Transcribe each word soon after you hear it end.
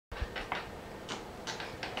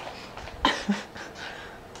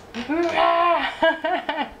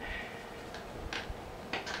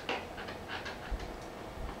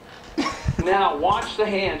Now watch the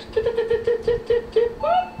hands.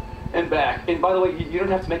 And back. And by the way, you don't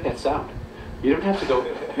have to make that sound. You don't have to go,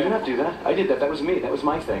 you don't have to do that. I did that. That was me. That was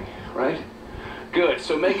my thing, right? Good.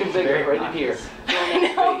 So make them bigger right in here.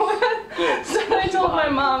 I know. Good. So I told my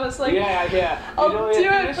mom, it's like, yeah. I'll do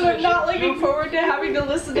it, but I'm not looking forward to having to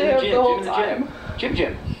listen to him the whole time.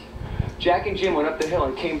 Jim. Jack and Jim went up the hill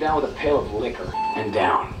and came down with a pail of liquor. And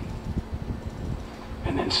down.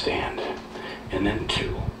 And then stand. And then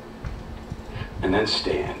 2. And then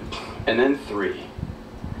stand. And then 3.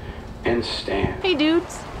 And stand. Hey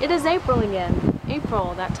dudes, it is April again.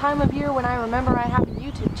 April, that time of year when I remember I have a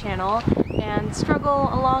YouTube channel and struggle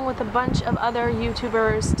along with a bunch of other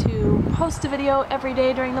YouTubers to post a video every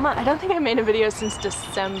day during the month. I don't think I made a video since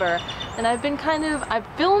December, and I've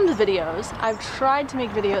filmed videos. I've tried to make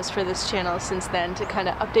videos for this channel since then to kind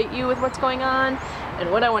of update you with what's going on and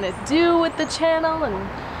what I want to do with the channel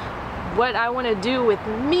and what I want to do with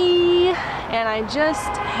me, and I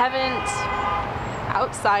just haven't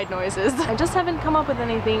outside noises. I just haven't come up with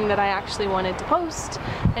anything that I actually wanted to post,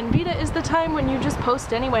 and VEDA is the time when you just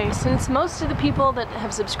post anyway. Since most of the people that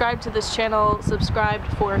have subscribed to this channel subscribed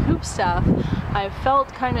for hoop stuff, I've felt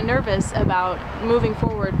kind of nervous about moving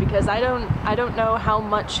forward because I don't know how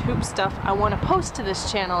much hoop stuff I want to post to this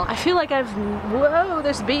channel. I feel like whoa,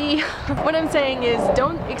 there's B. What I'm saying is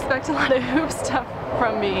don't expect a lot of hoop stuff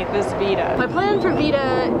from me this VEDA. My plan for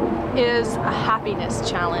VEDA is a happiness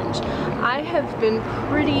challenge. I have been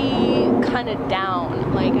pretty kind of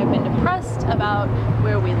down. Like, I've been depressed about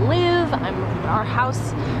where we live. Our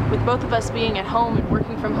house, with both of us being at home and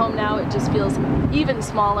working from home now, it just feels even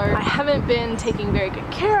smaller. I haven't been taking very good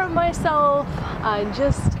care of myself. I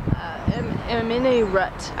just am in a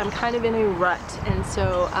rut. I'm kind of in a rut, and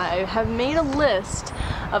so I have made a list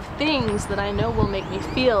of things that I know will make me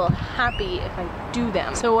feel happy if I do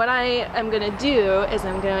them. So what I am gonna do is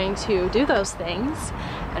I'm going to do those things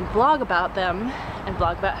and vlog about them and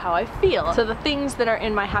vlog about how I feel. So the things that are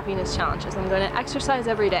in my happiness challenges, I'm going to exercise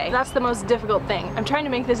every day. That's the most difficult thing. I'm trying to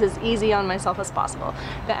make this as easy on myself as possible.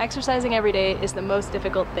 The exercising every day is the most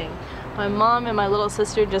difficult thing. My mom and my little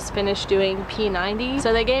sister just finished doing P90,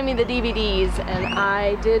 so they gave me the DVDs and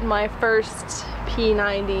I did my first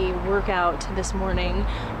P90 workout this morning,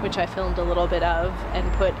 which I filmed a little bit of and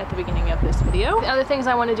put at the beginning of this video. The other things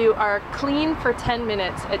I want to do are clean for 10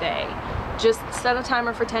 minutes a day. Just set a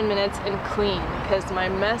timer for 10 minutes and clean, because my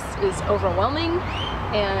mess is overwhelming,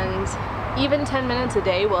 and even 10 minutes a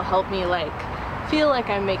day will help me feel like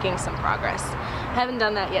I'm making some progress. I haven't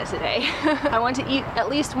done that yet today. I want to eat at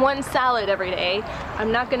least 1 salad every day.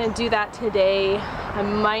 I'm not gonna do that today. I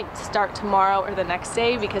might start tomorrow or the next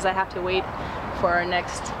day because I have to wait for our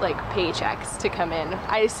next paychecks to come in.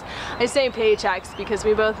 I say paychecks because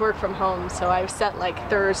we both work from home, so I've set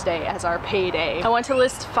Thursday as our payday. I want to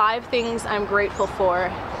list 5 things I'm grateful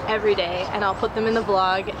for every day, and I'll put them in the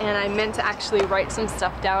vlog, and I meant to actually write some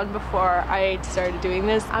stuff down before I started doing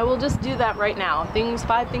this. I will just do that right now.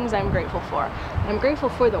 5 things I'm grateful for. I'm grateful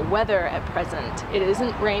for the weather at present. It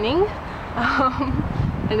isn't raining,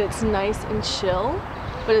 and it's nice and chill,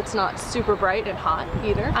 but it's not super bright and hot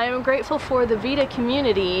either. I am grateful for the VEDA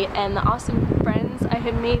community and the awesome friends I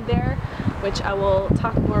have made there, which I will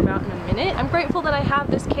talk more about in a minute. I'm grateful that I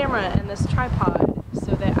have this camera and this tripod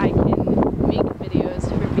so that I can make videos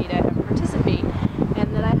for VEDA and participate,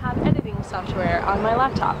 and that I have editing software on my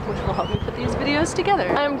laptop, which will help me put these videos together.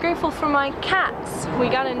 I'm grateful for my cats. We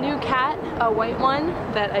got a new cat, a white one,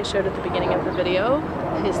 that I showed at the beginning of the video.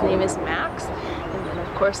 His name is Max.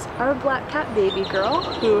 Of course, our black cat baby girl,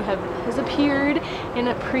 who has appeared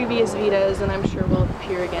in previous VEDAs, and I'm sure will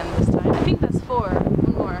appear again this time. I think that's 4.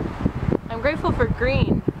 One more. I'm grateful for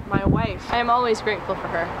Green, my wife. I am always grateful for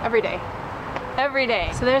her, every day. Every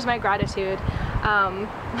day. So there's my gratitude.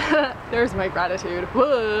 There's my gratitude.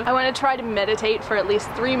 Whoa. I want to try to meditate for at least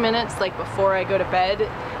 3 minutes before I go to bed,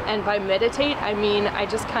 and by meditate I mean I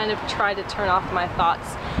just kind of try to turn off my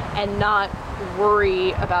thoughts and not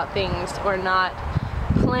worry about things or not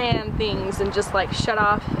plan things and just shut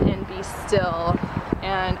off and be still.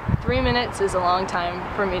 And 3 minutes is a long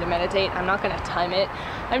time for me to meditate. I'm not gonna time it.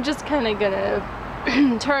 I'm just kind of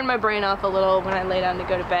gonna turn my brain off a little when I lay down to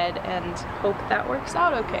go to bed and hope that works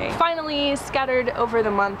out okay. Finally, scattered over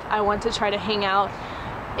the month, I want to try to hang out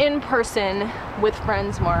in person with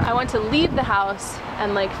friends more. I want to leave the house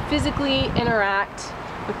and physically interact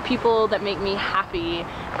with people that make me happy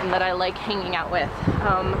and that I like hanging out with.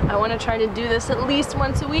 I want to try to do this at least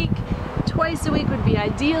once a week. Twice a week would be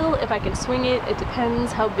ideal if I can swing it. It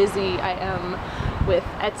depends how busy I am with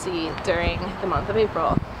Etsy during the month of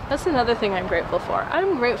April. That's another thing I'm grateful for.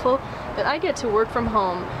 I'm grateful that I get to work from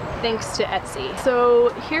home thanks to Etsy. So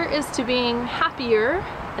here is to being happier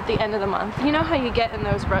at the end of the month. You know how you get in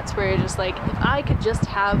those ruts where you're just like, if I could just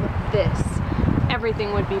have this,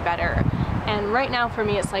 everything would be better. And right now for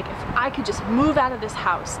me it's like, if I could just move out of this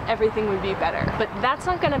house, everything would be better. But that's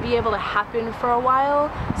not gonna be able to happen for a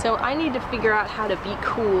while, so I need to figure out how to be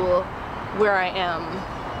cool where I am.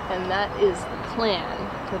 And that is the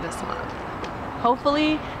plan for this month.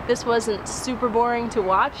 Hopefully this wasn't super boring to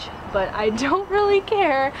watch, but I don't really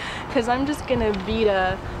care because I'm just gonna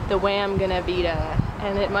VEDA the way I'm gonna VEDA,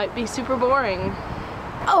 and it might be super boring.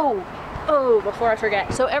 Oh, before I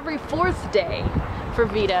forget. So every 4th day for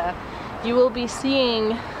VEDA, you will be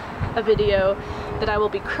seeing a video that I will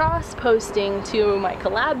be cross-posting to my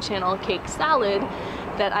collab channel, CakeSalad,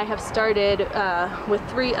 that I have started with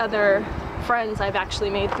 3 other friends I've actually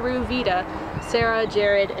made through VEDA, Sarah,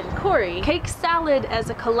 Jared, and Corey. CakeSalad as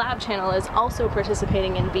a collab channel is also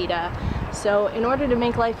participating in VEDA, so in order to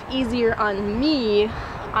make life easier on me,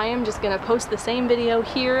 I am just gonna post the same video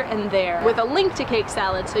here and there with a link to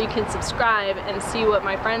CakeSalad so you can subscribe and see what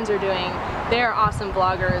my friends are doing. They're awesome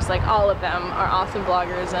vloggers, like all of them are awesome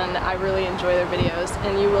vloggers, and I really enjoy their videos,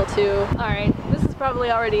 and you will too. Alright, this is probably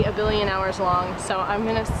already a billion hours long, so I'm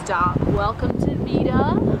gonna stop. Welcome to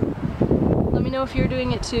VEDA. Let me know if you're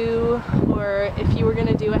doing it too, or if you were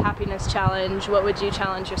gonna do a happiness challenge, what would you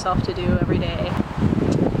challenge yourself to do every day?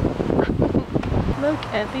 Look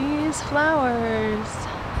at these flowers.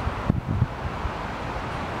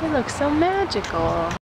 They look so magical.